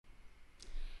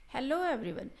Hello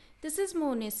everyone, this is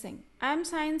Moni Singh. I am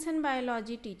science and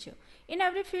biology teacher. In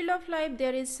every field of life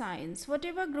there is science.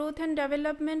 Whatever growth and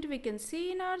development we can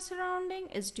see in our surrounding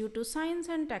is due to science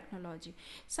and technology.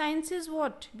 Science is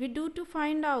what we do to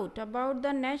find out about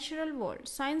the natural world.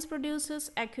 Science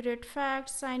produces accurate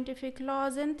facts, scientific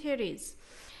laws and theories.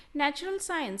 Natural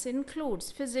science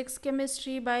includes physics,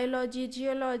 chemistry, biology,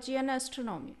 geology and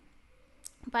astronomy.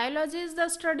 Biology is the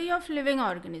study of living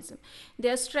organisms,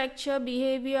 their structure,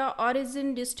 behavior,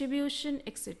 origin, distribution,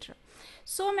 etc.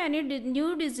 So many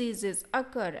new diseases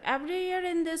occur every year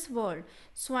in this world: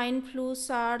 swine flu,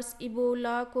 SARS,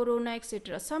 Ebola, corona,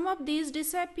 etc. Some of these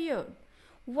disappeared,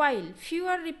 while few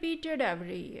are repeated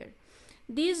every year.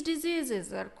 These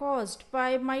diseases are caused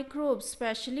by microbes,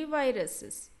 especially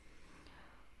viruses.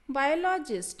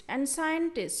 Biologists and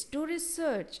scientists do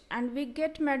research and we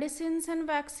get medicines and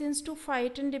vaccines to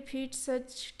fight and defeat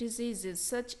such diseases,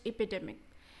 such epidemic.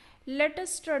 Let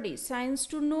us study science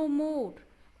to know more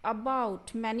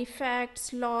about many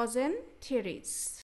facts, laws and theories.